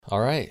All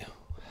right.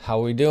 How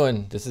are we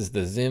doing? This is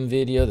the Zim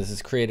video. This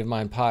is Creative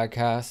Mind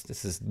Podcast.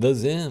 This is the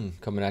Zim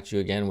coming at you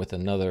again with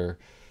another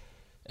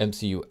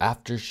MCU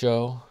after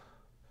show.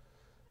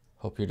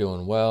 Hope you're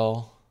doing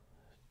well.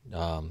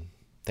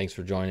 Thanks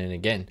for joining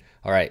again.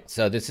 All right.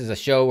 So this is a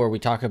show where we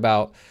talk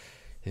about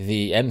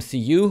the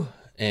MCU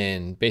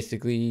and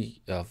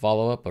basically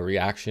follow up a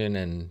reaction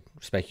and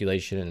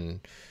speculation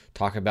and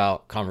talk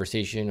about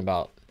conversation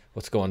about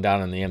what's going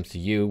down in the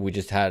MCU. We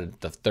just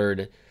had the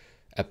third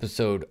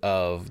episode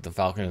of The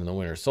Falcon and the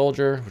Winter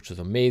Soldier, which was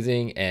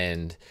amazing.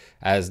 And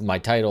as my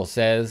title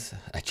says,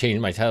 I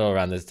changed my title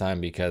around this time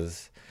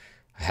because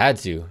I had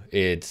to.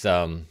 It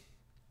says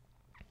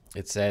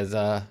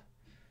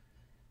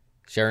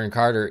Sharon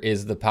Carter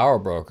is the power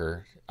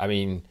broker. I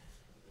mean,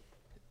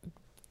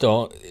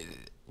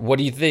 what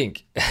do you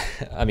think?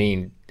 I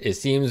mean, it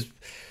seems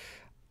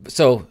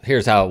so.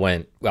 Here's how it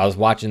went. I was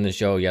watching the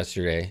show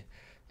yesterday,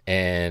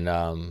 and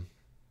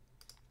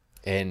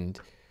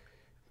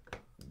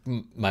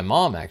my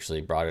mom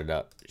actually brought it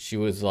up. She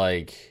was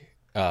like,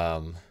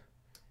 do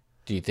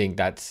you think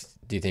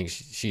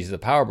she's the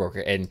power broker?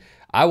 And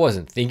I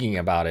wasn't thinking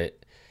about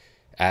it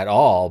at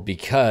all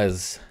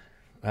because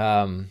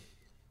I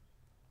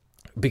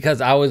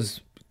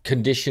was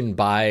conditioned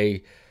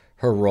by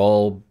her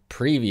role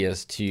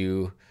previous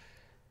to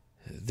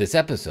this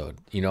episode.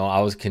 You know,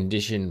 I was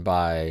conditioned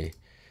by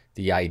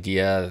the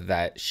idea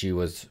that she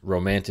was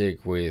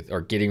romantic with,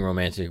 or getting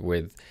romantic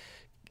with,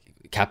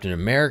 Captain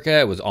America.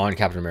 It was on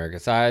Captain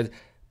America's side.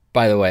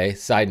 By the way,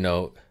 side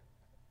note,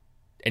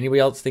 anybody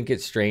else think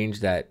it's strange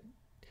that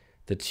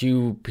the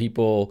two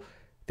people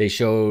they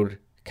showed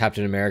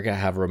Captain America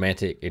have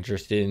romantic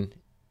interest in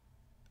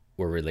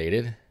were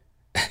related?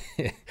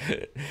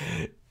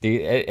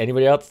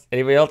 Anybody else? I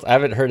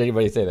haven't heard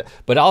anybody say that,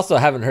 but also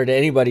haven't heard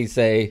anybody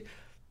say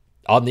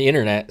on the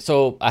internet.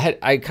 So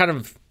I kind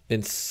of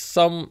been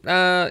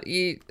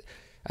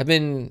I've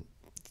been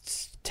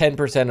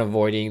 10%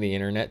 avoiding the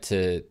internet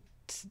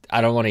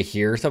I don't want to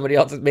hear somebody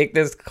else make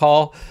this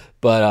call,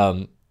 but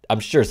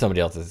I'm sure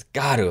somebody else has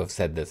got to have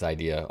said this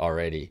idea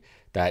already,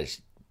 that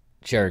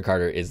Sharon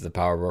Carter is the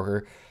power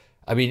broker.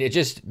 I mean, it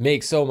just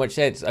makes so much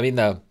sense. I mean,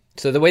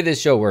 so the way this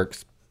show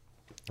works,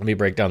 let me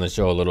break down the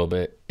show a little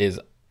bit, is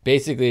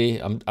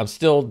basically I'm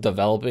still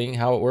developing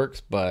how it works,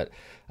 but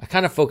I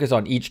kind of focus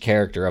on each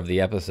character of the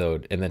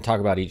episode and then talk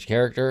about each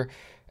character.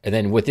 And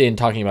then within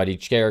talking about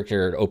each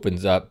character, it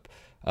opens up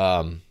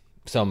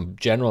some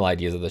general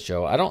ideas of the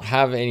show. I don't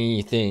have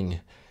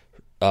anything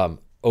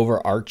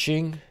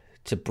overarching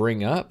to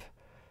bring up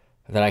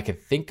that I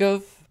could think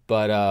of,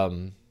 but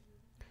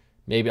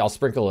maybe I'll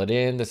sprinkle it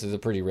in. This is a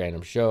pretty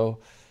random show.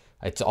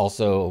 It's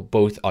also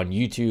both on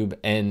YouTube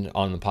and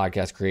on the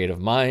podcast Creative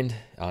Mind.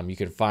 You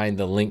can find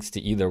the links to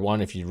either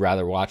one if you'd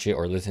rather watch it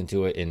or listen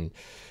to it in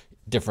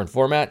different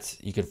formats.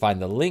 You can find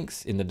the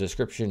links in the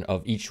description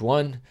of each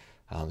one.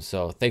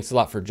 So thanks a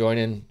lot for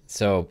joining.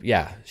 So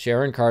yeah,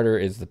 Sharon Carter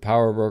is the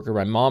power broker.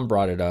 My mom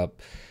brought it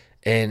up.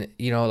 And,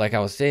 you know, like I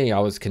was saying, I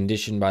was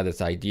conditioned by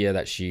this idea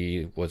that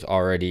she's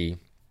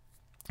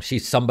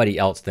somebody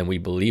else than we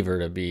believe her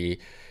to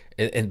be.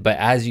 But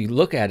as you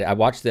look at it, I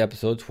watched the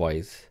episode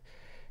twice.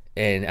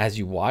 And as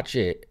you watch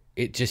it,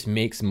 it just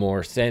makes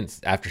more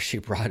sense after she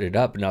brought it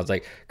up. And I was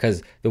like,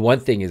 because the one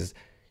thing is,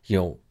 you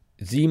know,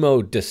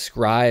 Zemo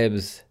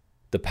describes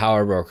the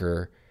power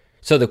broker.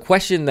 So the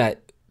question that,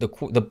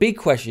 the big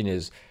question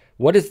is,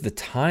 what is the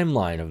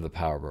timeline of the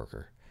power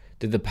broker?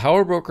 Did the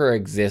power broker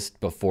exist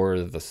before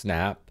the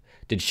snap?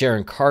 Did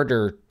Sharon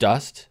Carter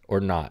dust or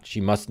not? She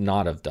must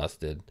not have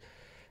dusted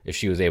if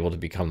she was able to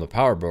become the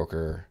power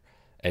broker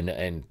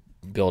and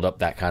build up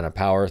that kind of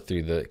power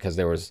because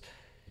there was,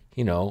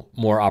 you know,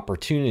 more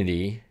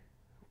opportunity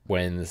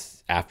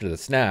after the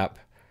snap,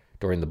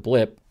 during the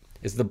blip.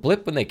 Is the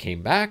blip when they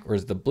came back, or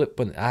is the blip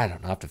when, I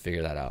don't know, I have to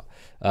figure that out.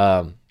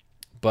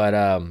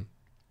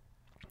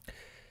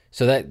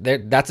 So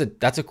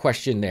that's a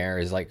question there,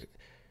 is like,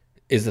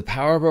 is the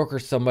power broker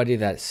somebody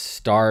that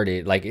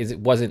started, like,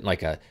 wasn't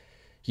like a,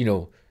 you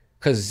know,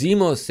 because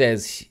Zemo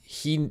says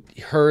he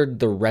heard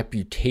the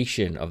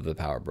reputation of the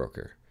power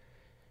broker.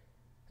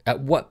 At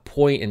what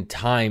point in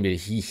time did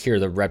he hear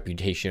the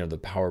reputation of the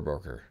power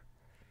broker?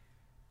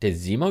 Did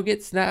Zemo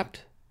get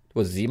snapped?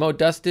 Was Zemo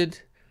dusted?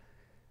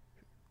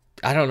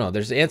 I don't know.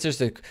 There's answers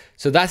to,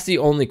 so that's the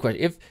only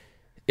question.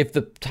 If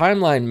the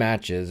timeline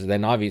matches,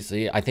 then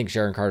obviously I think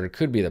Sharon Carter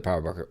could be the power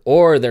broker,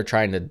 or they're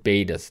trying to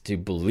bait us to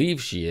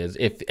believe she is,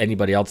 if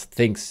anybody else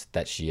thinks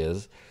that she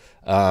is.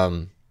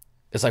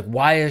 It's like,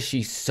 why is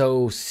she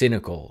so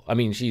cynical? I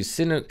mean, she's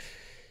cynical,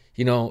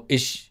 you know,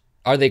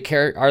 are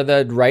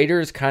the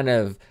writers kind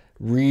of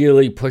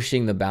really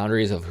pushing the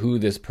boundaries of who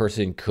this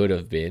person could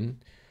have been?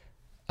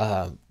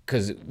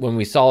 Because when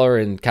we saw her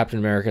in Captain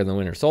America and the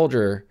Winter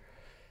Soldier,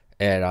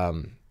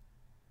 and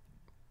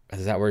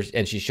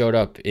and she showed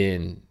up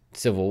in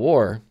Civil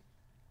War.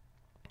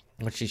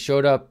 When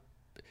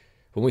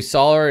we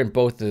saw her in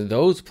both of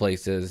those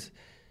places,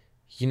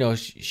 you know,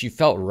 she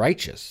felt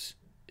righteous.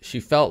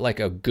 She felt like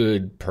a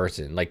good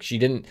person. Like,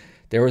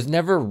 there was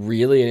never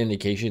really an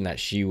indication that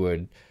she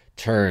would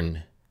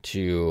turn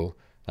to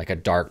like a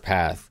dark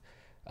path.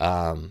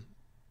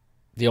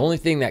 The only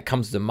thing that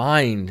comes to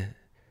mind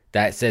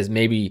that says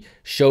maybe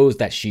shows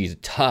that she's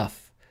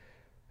tough,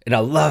 and I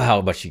love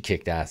how much she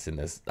kicked ass in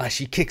this.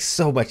 She kicked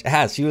so much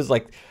ass. She was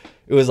like,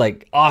 it was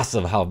like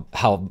awesome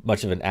how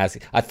much of an ass.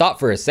 I thought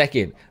for a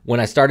second when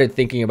I started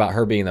thinking about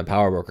her being the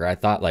power broker, I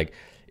thought like,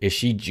 is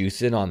she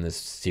juicing on this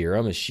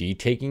serum? Is she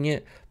taking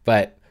it?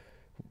 But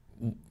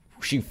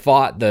she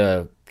fought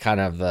the kind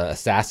of the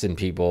assassin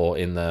people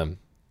in the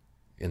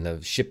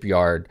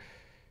shipyard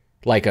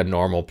like a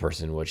normal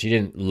person would. She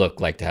didn't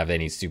look like to have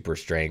any super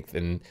strength,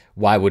 and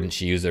why wouldn't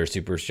she use her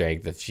super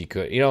strength if she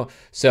could,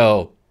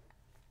 So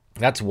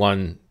that's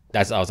one. I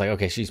was like,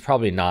 okay, she's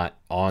probably not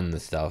on the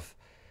stuff,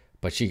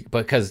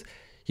 because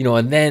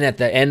and then at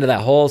the end of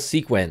that whole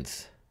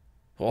sequence,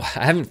 well,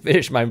 I haven't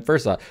finished my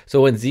first thought.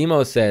 So when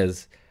Zemo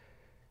says,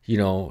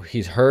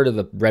 he's heard of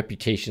the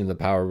reputation of the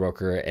power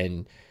broker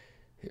and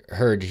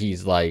heard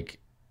he's like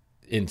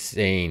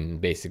insane,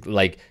 basically,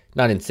 like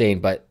not insane,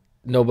 but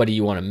nobody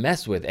you want to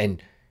mess with.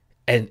 And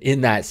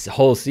in that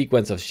whole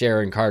sequence of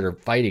Sharon Carter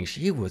fighting,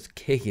 she was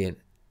kicking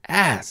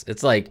ass.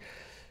 It's like,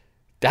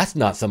 that's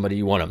not somebody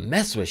you want to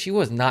mess with. She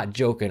was not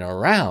joking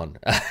around.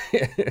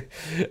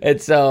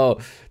 And so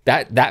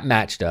that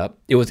matched up.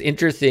 It was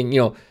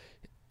interesting.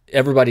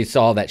 Everybody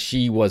saw that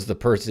she was the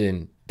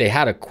person. They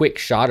had a quick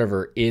shot of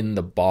her in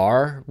the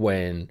bar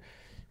when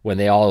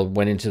they all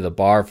went into the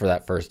bar for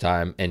that first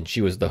time, and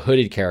she was the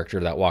hooded character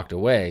that walked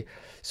away.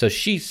 So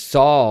she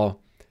saw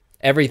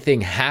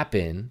everything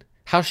happen.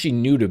 How she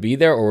knew to be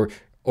there,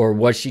 or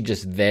was she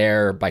just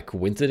there by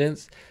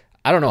coincidence?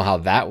 I don't know how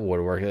that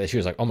would work. She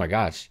was like, oh my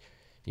gosh,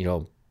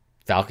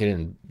 Falcon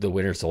and the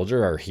Winter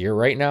Soldier are here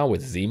right now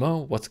with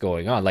Zemo. What's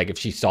going on? Like if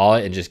she saw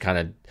it and just kind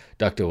of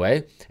ducked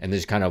away and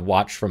just kind of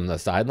watched from the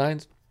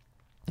sidelines.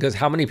 Because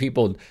how many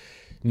people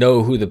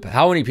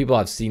how many people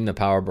have seen the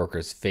power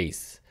broker's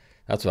face?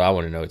 That's what I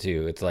want to know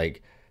too. It's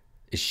like,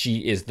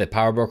 is the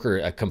power broker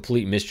a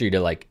complete mystery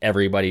to like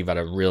everybody but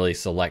a really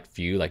select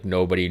few? Like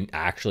nobody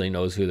actually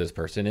knows who this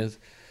person is.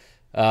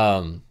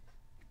 So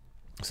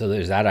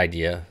there's that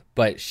idea.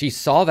 But she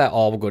saw that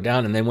all go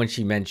down, and then when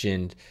she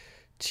mentioned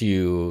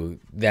to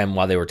them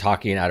while they were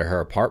talking out of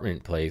her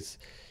apartment place,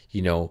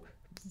 she made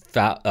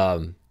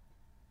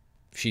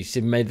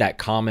that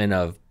comment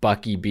of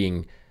Bucky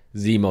being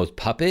Zemo's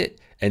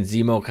puppet, and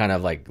Zemo kind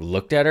of like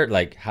looked at her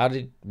like, how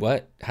did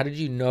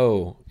you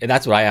know? And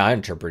that's what I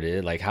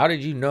interpreted. Like, how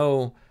did you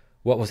know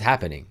what was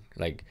happening?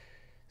 Like,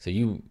 so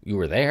you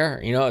were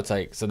there, it's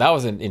like, so that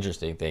was an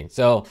interesting thing.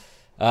 So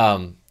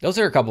those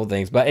are a couple of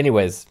things. But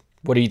anyways,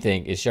 what do you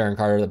think? Is Sharon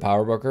Carter the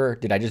power broker?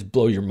 Did I just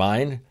blow your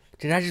mind?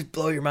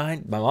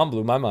 My mom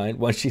blew my mind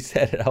when she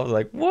said it. I was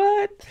like,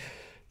 what?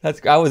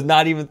 I was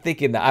not even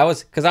thinking that. I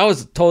was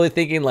totally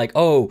thinking like,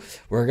 oh,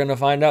 we're going to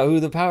find out who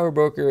the power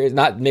broker is.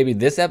 Not maybe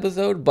this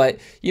episode, but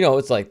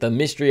it's like the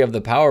mystery of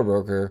the power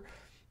broker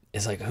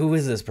is like, who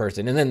is this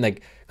person? And then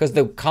like, because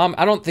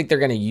I don't think they're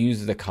going to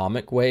use the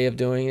comic way of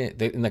doing it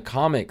in the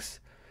comics.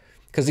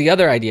 Because the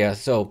other idea,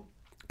 so,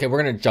 okay,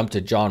 we're going to jump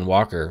to John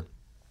Walker,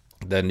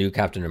 the new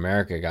Captain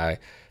America guy,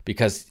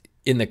 because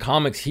in the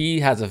comics,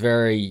 he has a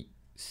very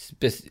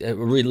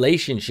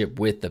relationship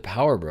with the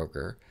power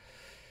broker.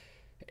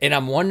 And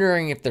I'm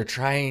wondering if they're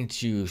trying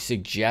to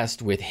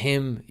suggest with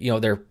him,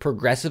 they're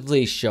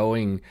progressively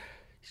showing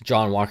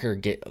John Walker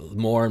get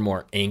more and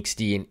more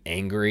angsty and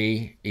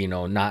angry,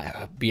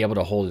 not be able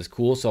to hold his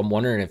cool. So I'm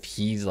wondering if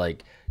he's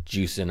like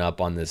juicing up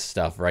on this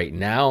stuff right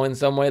now in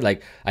some way.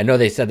 Like, I know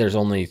they said there's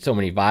only so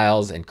many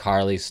vials and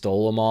Carly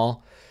stole them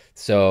all.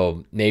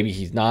 So maybe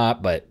he's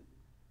not, but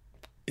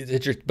it's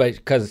interesting, but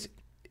because,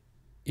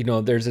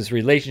 there's this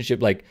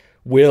relationship, like,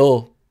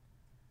 will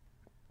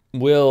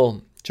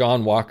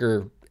John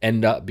Walker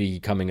end up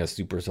becoming a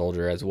super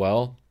soldier as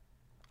well?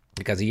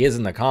 Because he is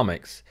in the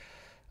comics.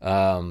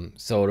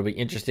 So it'll be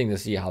interesting to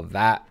see how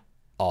that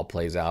all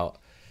plays out.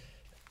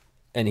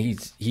 And he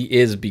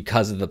is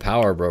because of the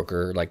power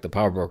broker, like the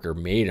power broker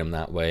made him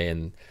that way.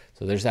 And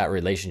so there's that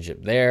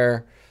relationship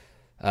there.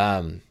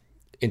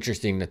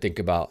 Interesting to think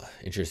about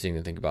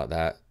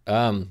that.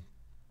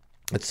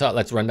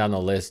 Let's run down the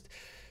list.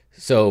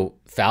 So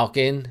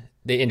Falcon,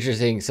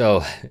 so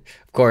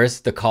of course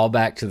the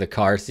callback to the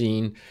car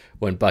scene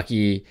when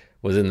Bucky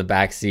was in the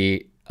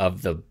backseat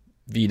of the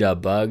Vita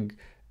Bug,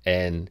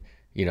 and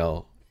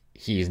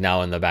he's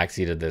now in the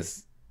backseat of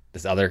this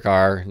other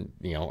car.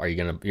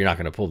 You're not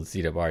gonna pull the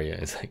seat up, are you?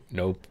 It's like,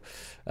 nope.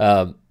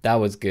 That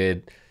was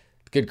good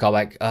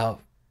callback.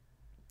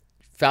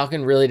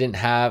 Falcon really didn't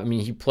have,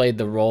 he played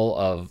the role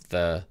of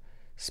the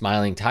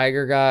smiling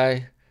tiger guy,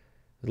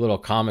 a little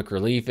comic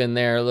relief in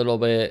there a little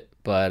bit,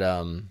 but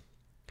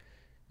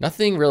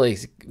nothing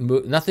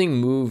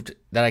moved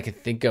that I could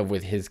think of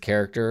with his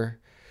character.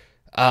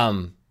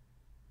 The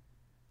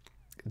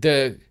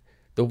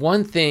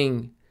one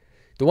thing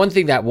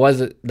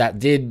that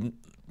did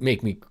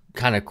make me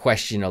kind of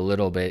question a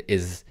little bit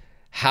is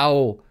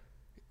how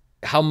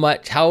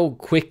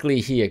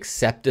quickly he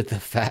accepted the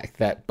fact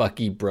that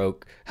Bucky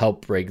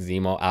helped break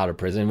Zemo out of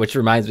prison, which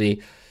reminds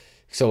me,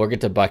 So we'll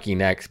get to Bucky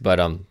next, but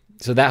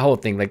so that whole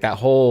thing, like that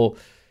whole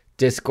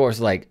discourse,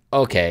 like,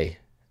 okay,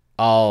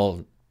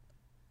 I'm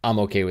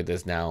okay with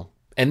this now.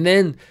 And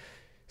then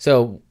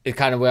so it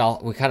kind of, well,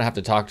 we kind of have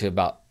to talk to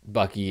about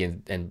Bucky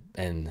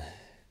and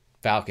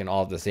Falcon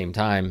all at the same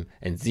time,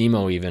 and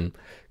Zemo even,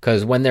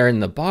 because when they're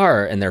in the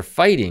bar and they're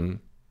fighting,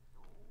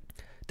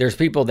 there's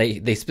people,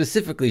 they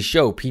specifically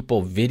show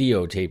people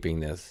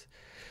videotaping this.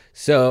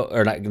 So,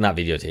 or not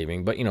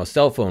videotaping, but,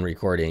 cell phone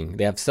recording.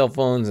 They have cell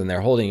phones and they're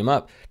holding them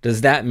up.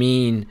 Does that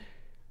mean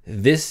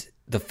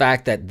the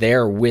fact that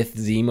they're with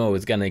Zemo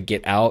is going to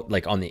get out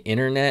like on the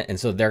internet? And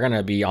so they're going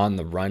to be on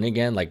the run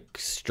again, like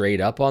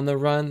straight up on the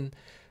run,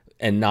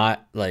 and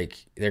not like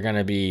they're going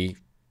to be,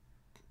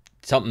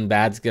 something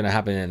bad's going to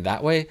happen in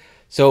that way.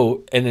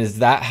 So, and is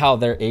that how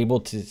they're able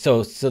to,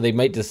 so they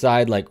might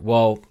decide like,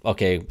 well,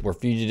 okay, we're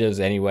fugitives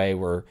anyway.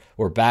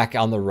 We're back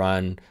on the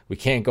run. We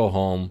can't go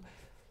home.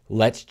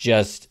 Let's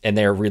just, and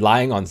they're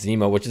relying on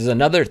Zemo, which is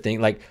another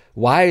thing. Like,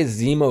 why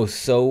is Zemo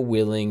so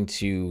willing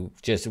to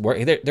just work?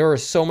 There are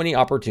so many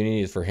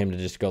opportunities for him to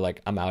just go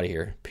like, I'm out of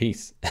here.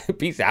 Peace.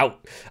 Peace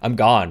out. I'm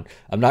gone.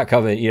 I'm not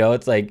coming.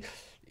 It's like,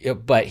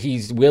 but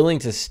he's willing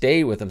to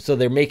stay with them. So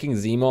they're making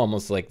Zemo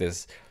almost like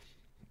this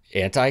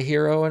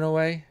anti-hero in a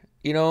way,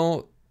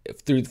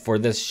 for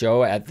this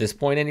show at this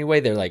point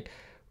anyway. They're like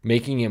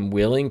making him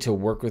willing to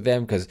work with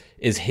them because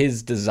is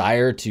his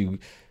desire to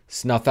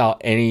snuff out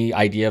any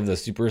idea of the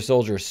super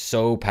soldier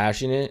so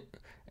passionate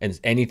and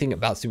anything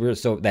about super,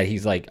 so that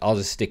he's like, I'll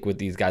just stick with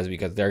these guys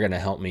because they're going to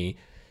help me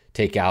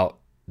take out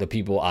the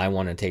people I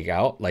want to take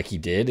out, like he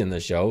did in the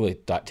show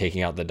with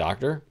taking out the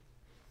doctor.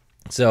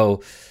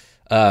 So,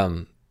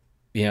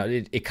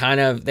 it kind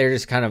of, they're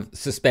just kind of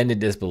suspended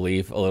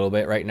disbelief a little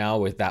bit right now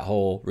with that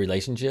whole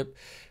relationship.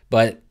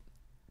 But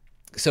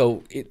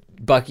so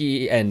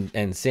Bucky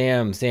and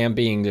Sam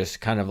being just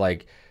kind of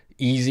like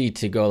easy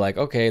to go like,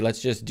 okay,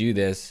 let's just do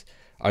this.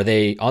 Are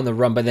they on the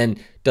run? But then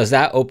does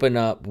that open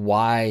up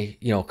why,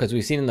 because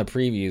we've seen in the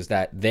previews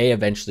that they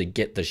eventually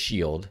get the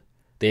shield.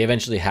 They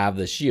eventually have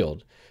the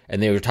shield.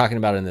 And they were talking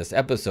about in this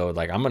episode,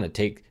 like,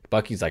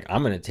 Bucky's like,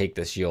 I'm going to take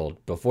the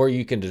shield before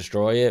you can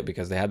destroy it,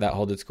 because they had that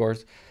whole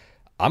discourse.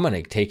 I'm going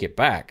to take it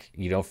back,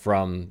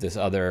 from this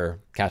other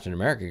Captain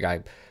America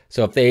guy.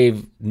 So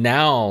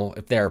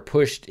if they're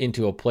pushed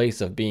into a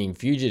place of being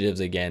fugitives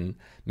again,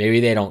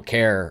 maybe they don't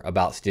care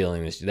about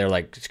stealing this. They're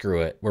like,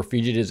 screw it. We're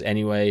fugitives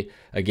anyway.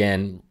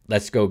 Again,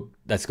 let's go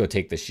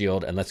take the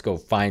shield and let's go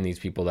find these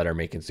people that are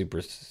making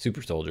super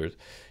soldiers,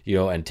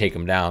 and take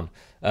them down.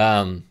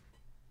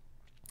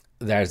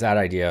 There's that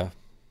idea.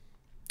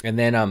 And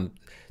then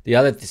the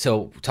other,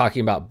 so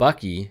talking about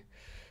Bucky,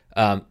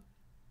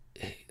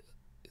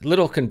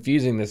 little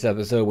confusing this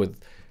episode with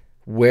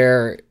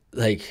where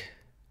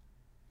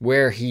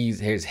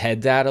his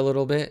head's at a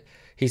little bit.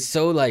 He's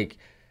so like,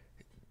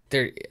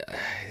 there,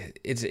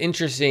 it's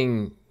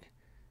interesting.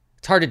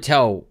 It's hard to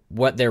tell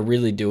what they're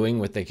really doing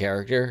with the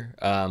character,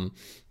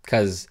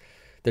 because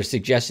they're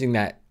suggesting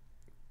that,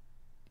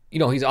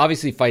 he's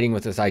obviously fighting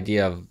with this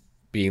idea of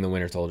being the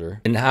Winter Soldier,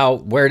 and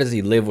where does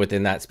he live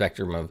within that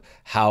spectrum of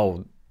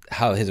how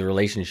his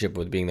relationship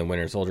with being the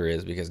Winter Soldier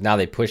is, because now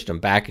they pushed him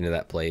back into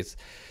that place,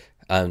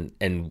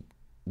 and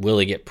will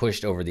he get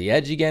pushed over the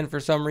edge again for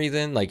some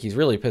reason? Like, he's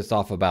really pissed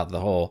off about the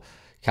whole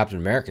Captain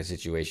America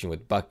situation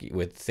with Bucky,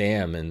 with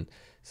Sam and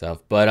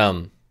stuff.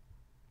 But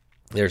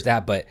there's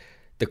that. But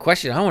the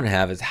question I want to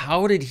have is,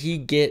 how did he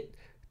get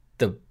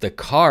the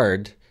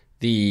card,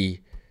 the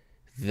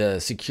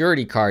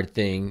security card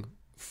thing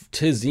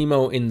to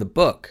Zemo in the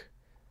book?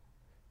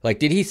 Like,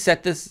 did he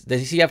set this?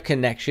 Does he have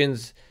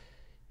connections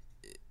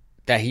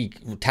that he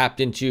tapped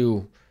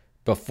into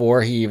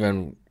before he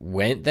even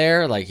went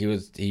there? Like,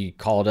 he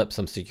called up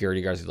some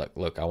security guards. He's like,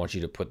 look, I want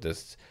you to put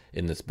this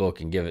in this book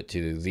and give it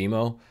to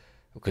Zemo,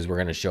 because we're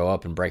going to show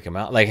up and break him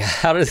out. Like,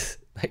 how did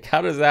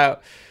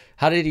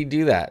he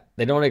do that?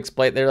 They don't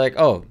explain. They're like,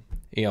 oh,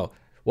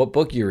 what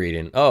book you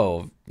reading?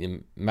 Oh,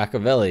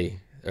 Machiavelli,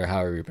 or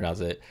however you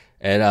pronounce it.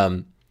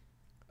 And,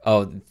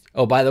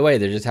 oh, by the way,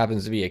 there just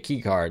happens to be a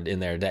key card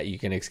in there that you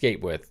can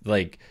escape with.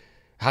 Like,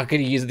 how could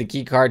he use the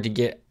key card to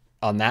get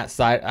on that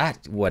side?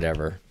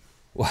 Whatever.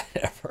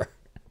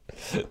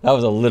 That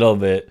was a little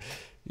bit,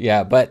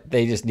 yeah, but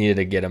they just needed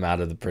to get him out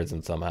of the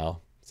prison somehow.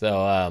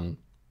 So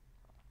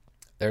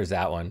there's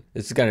that one.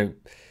 This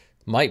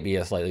might be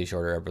a slightly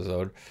shorter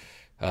episode,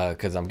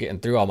 because I'm getting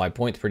through all my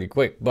points pretty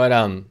quick. But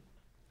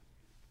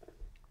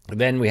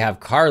then we have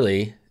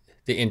Karli,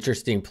 the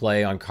interesting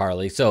play on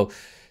Karli. So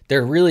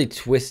they're really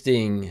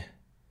twisting.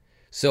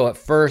 So at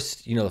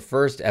first, the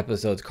first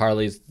episodes,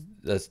 Karli's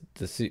the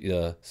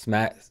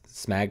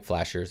Smag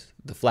Flashers,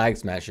 the Flag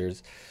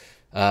Smashers.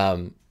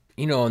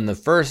 In the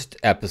first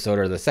episode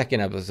or the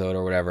second episode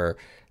or whatever,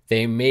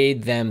 they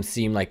made them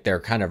seem like they're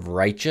kind of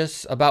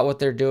righteous about what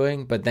they're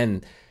doing. But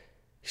then,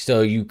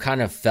 so you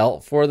kind of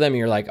felt for them.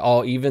 You're like,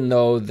 oh, even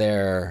though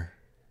they're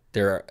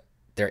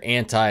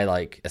anti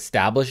like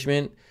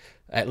establishment,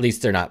 at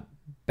least they're not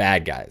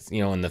bad guys,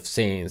 in the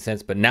same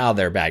sense. But now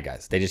they're bad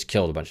guys. They just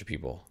killed a bunch of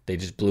people. They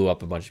just blew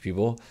up a bunch of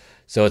people.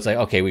 So it's like,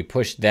 okay, we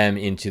push them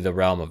into the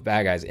realm of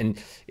bad guys.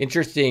 And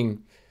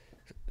interesting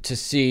to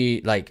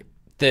see, like,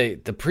 the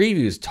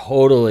previews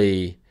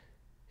totally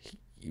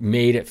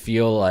made it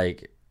feel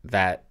like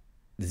that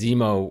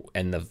Zemo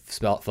and the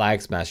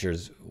Flag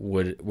Smashers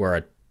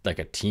were like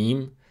a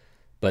team.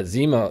 But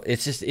Zemo,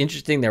 it's just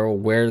interesting there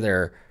where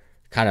they're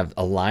kind of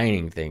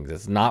aligning things.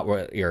 It's not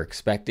what you're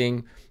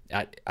expecting.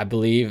 I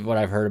believe what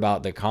I've heard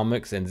about the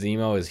comics and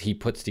Zemo is he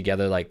puts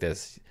together like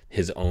this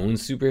his own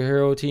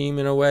superhero team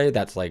in a way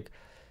that's like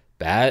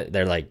bad.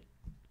 They're like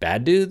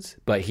bad dudes,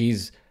 but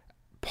he's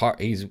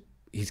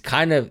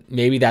kind of,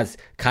 maybe that's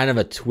kind of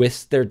a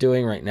twist they're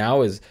doing right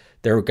now, is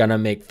they're gonna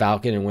make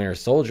Falcon and Winter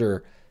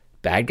Soldier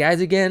bad guys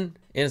again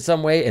in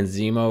some way, and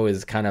Zemo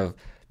is kind of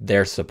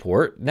their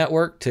support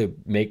network to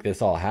make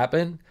this all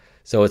happen.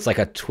 So it's like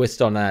a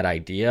twist on that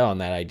idea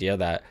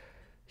that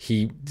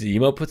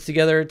Zemo puts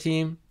together a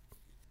team,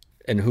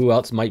 and who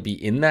else might be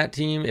in that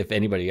team if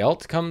anybody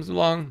else comes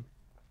along.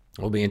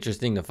 Will be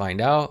interesting to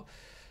find out.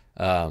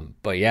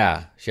 But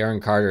yeah,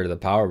 Sharon Carter, the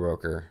power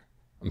broker,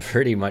 I'm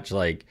pretty much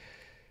like,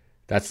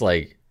 that's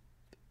like,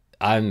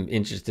 I'm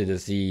interested to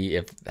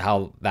see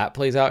how that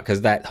plays out,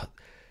 because that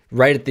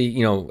right at the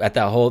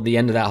the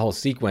end of that whole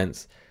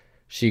sequence,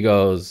 she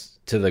goes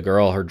to the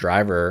girl, her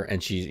driver,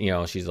 and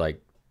she's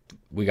like,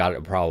 we got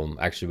a problem.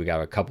 Actually, we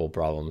got a couple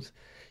problems,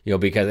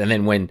 because, and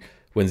then when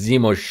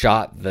Zemo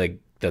shot the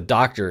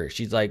doctor,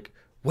 she's like,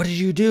 what did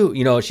you do?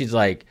 She's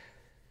like,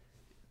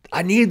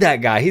 I need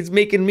that guy. He's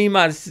making me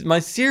my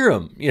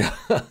serum.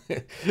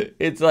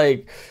 It's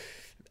like,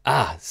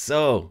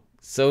 so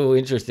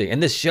interesting.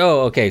 And this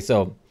show, okay,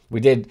 so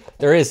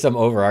there is some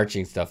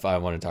overarching stuff I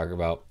want to talk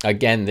about.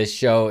 Again, this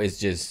show is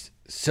just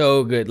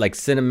so good, like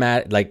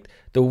cinematic, like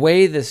the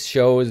way this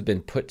show has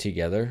been put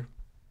together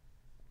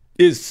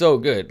is so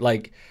good.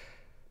 Like,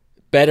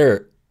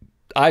 better,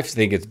 I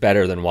think it's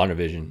better than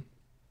WandaVision.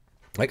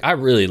 Like, I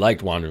really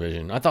liked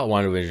WandaVision. I thought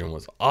WandaVision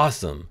was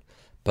awesome.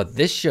 But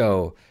this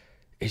show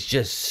is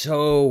just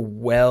so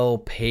well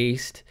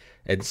paced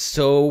and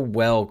so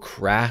well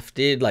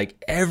crafted.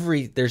 Like,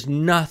 there's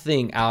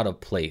nothing out of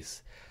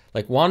place.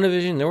 Like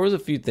WandaVision, there was a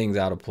few things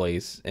out of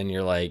place, and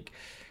you're like,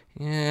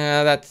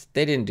 yeah,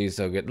 they didn't do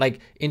so good. Like,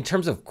 in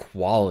terms of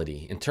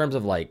quality, in terms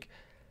of like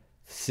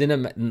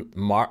cinema,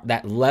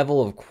 that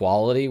level of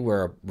quality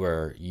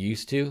we're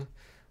used to.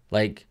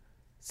 Like,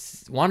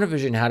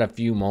 WandaVision had a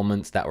few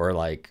moments that were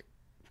like,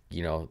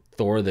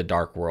 Thor: The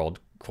Dark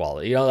World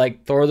quality.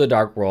 Like Thor: The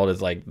Dark World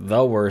is like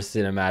the worst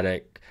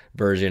cinematic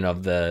version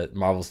of the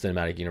Marvel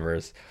Cinematic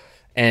Universe,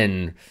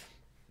 and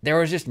there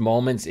was just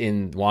moments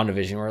in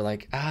WandaVision where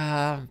like,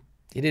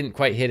 he didn't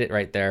quite hit it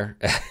right there,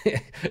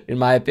 in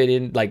my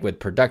opinion, like with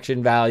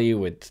production value,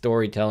 with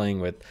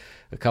storytelling, with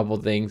a couple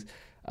things.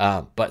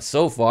 But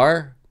so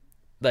far,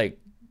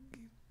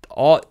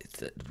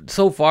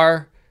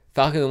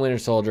 Falcon and Winter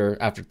Soldier,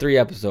 after 3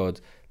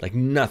 episodes, like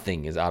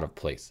nothing is out of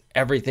place.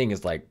 Everything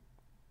is like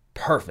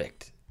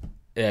perfect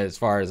as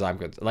far as I'm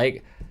concerned.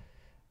 Like,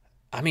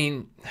 I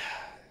mean,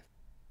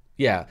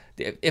 yeah,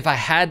 if I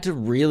had to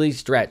really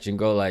stretch and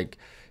go like,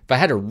 if I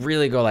had to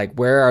really go like,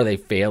 where are they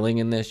failing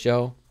in this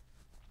show?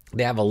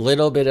 They have a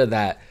little bit of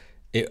that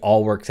it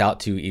all works out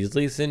too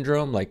easily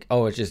syndrome. Like,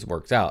 oh, it just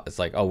works out. It's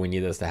like, oh, we need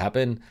this to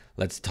happen.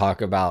 Let's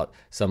talk about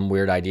some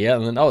weird idea.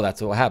 And then, oh,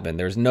 that's what happened.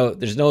 There's no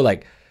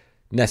like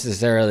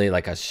necessarily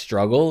like a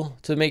struggle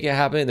to make it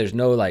happen. There's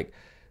no like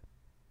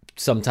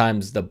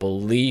sometimes the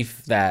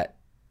belief that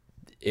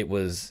it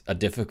was a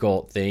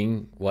difficult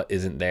thing, what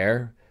isn't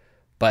there,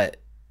 but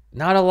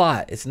not a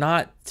lot. It's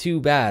not too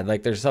bad.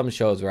 Like there's some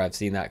shows where I've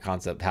seen that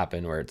concept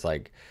happen where it's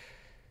like,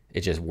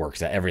 it just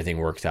works out. Everything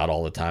works out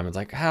all the time. It's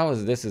like,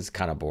 this is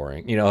kind of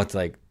boring. It's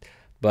like,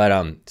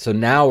 but, so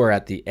now we're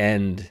at the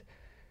end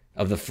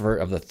of the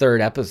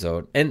third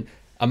episode, and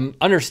I'm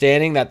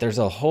understanding that there's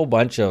a whole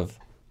bunch of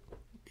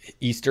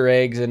Easter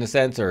eggs in a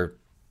sense, or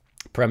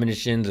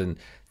premonitions and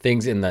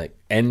things in the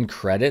end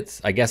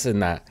credits. I guess in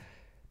that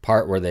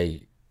part where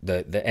the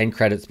end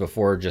credits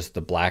before just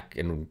the black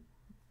and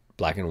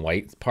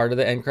white part of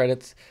the end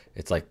credits,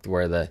 it's like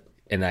where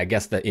and I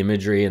guess the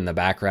imagery in the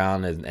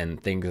background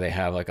and things, they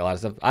have like a lot of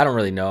stuff. I don't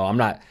really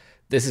know.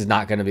 This is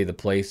not going to be the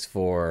place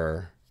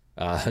for,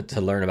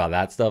 to learn about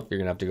that stuff. You're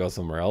going to have to go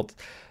somewhere else.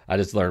 I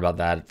just learned about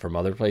that from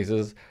other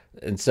places.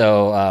 And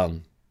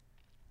so,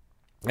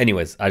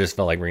 anyways, I just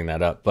felt like bringing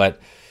that up.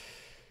 But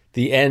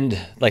the end,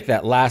 like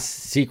that last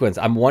sequence,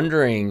 I'm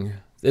wondering,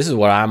 this is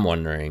what I'm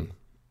wondering,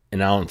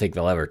 and I don't think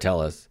they'll ever tell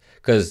us,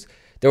 because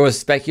there was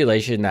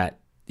speculation that,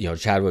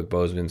 Chadwick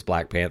Boseman's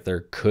Black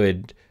Panther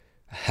could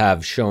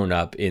have shown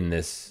up in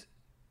this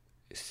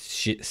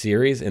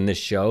series, in this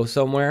show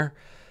somewhere,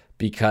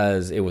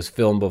 because it was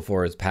filmed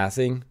before his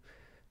passing.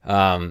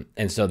 And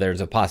so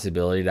there's a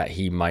possibility that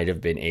he might have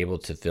been able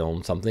to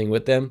film something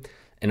with them.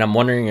 And I'm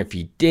wondering if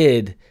he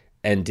did,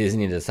 and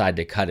Disney decided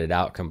to cut it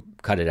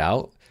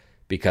out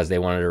because they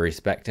wanted to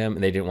respect him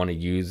and they didn't want to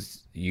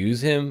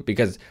use him.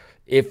 Because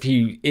if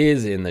he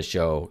is in the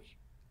show,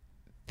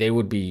 it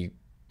would be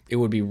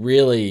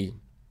really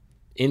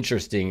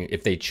interesting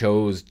if they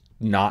chose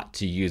not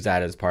to use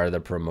that as part of the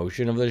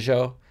promotion of the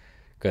show,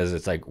 because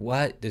it's like,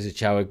 what? This is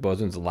Chadwick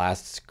Boseman's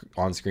last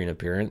on-screen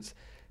appearance.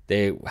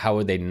 How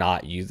would they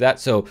not use that?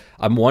 So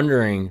I'm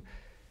wondering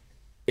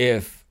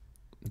if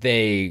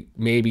they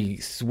maybe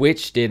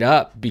switched it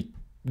up,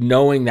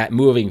 knowing that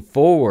moving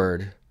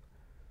forward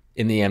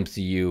in the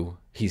MCU,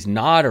 he's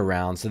not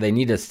around, so they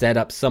need to set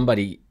up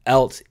somebody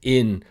else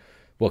in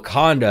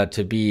Wakanda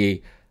to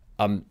be,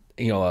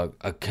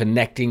 a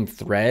connecting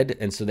thread.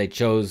 And so they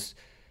chose,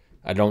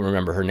 I don't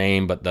remember her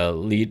name, but the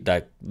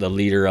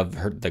leader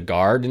of the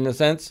guard, in a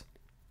sense.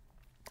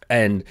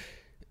 And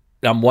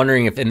I'm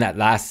wondering if in that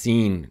last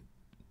scene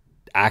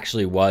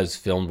actually was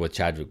filmed with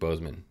Chadwick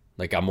Boseman.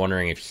 Like, I'm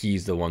wondering if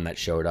he's the one that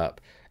showed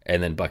up.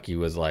 And then Bucky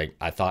was like,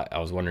 I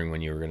was wondering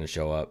when you were going to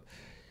show up.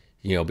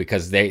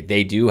 Because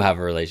they do have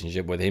a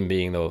relationship, with him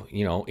being the,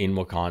 in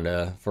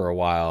Wakanda for a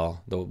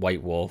while, the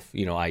White Wolf,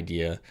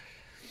 idea.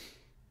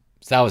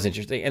 So that was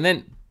interesting. And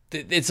then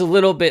it's a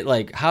little bit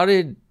like,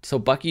 so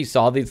Bucky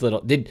saw these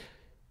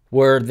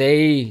were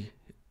they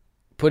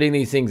putting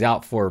these things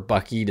out for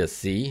Bucky to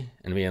see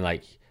and being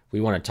like, we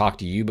want to talk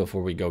to you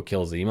before we go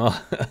kill Zemo?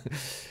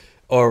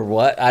 Or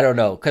what? I don't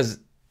know. Because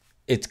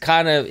it's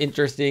kind of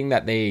interesting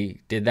that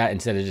they did that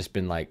instead of just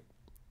been like,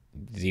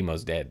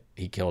 Zemo's dead.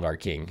 He killed our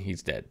king.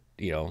 He's dead,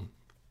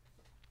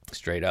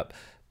 straight up.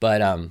 But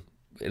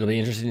it'll be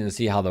interesting to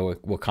see how the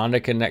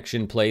Wakanda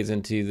connection plays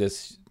into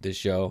this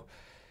show.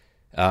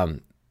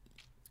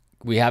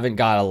 We haven't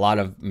got a lot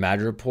of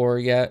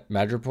Madripoor yet.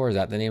 Madripoor, is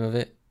that the name of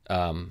it?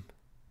 I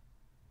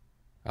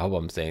hope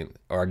I'm saying,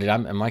 or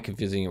am I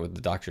confusing it with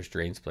the Doctor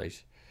Strange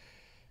place?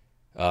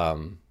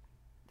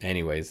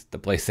 Anyways, the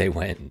place they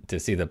went to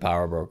see the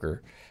power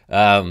broker.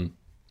 Madripoor?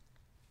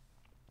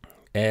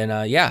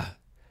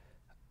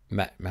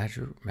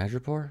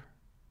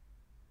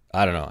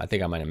 I don't know. I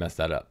think I might have messed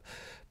that up.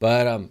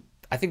 But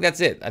I think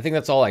that's it. I think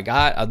that's all I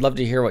got. I'd love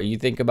to hear what you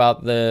think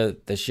about the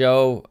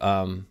show.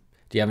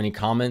 Do you have any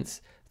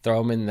comments?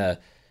 Throw them in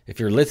if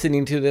you're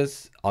listening to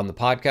this on the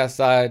podcast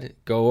side,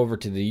 go over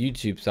to the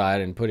YouTube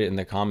side and put it in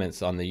the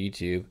comments on the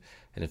YouTube.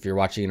 And if you're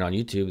watching it on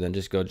YouTube, then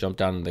just go jump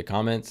down in the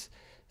comments.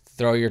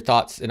 Throw your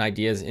thoughts and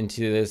ideas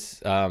into this.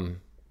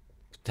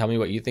 Tell me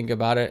what you think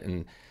about it.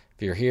 And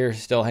if you're here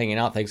still hanging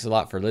out, thanks a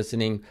lot for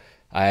listening.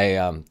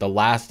 The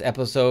last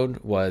episode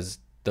was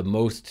the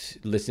most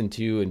listened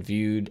to and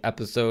viewed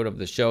episode of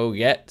the show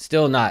yet.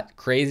 Still not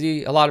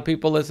crazy a lot of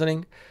people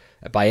listening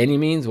by any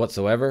means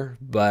whatsoever,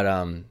 but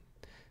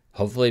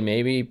hopefully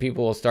maybe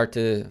people will start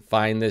to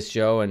find this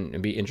show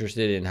and be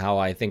interested in how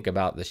I think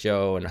about the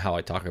show and how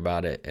I talk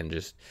about it, and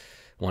just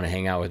want to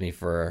hang out with me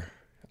for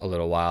a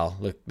little while.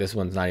 Look, this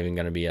one's not even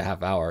going to be a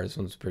half hour. This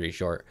one's pretty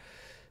short.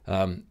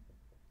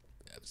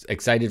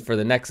 Excited for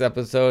the next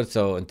episode.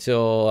 So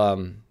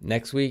until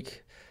next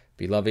week,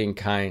 be loving,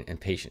 kind,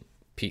 and patient.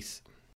 Peace.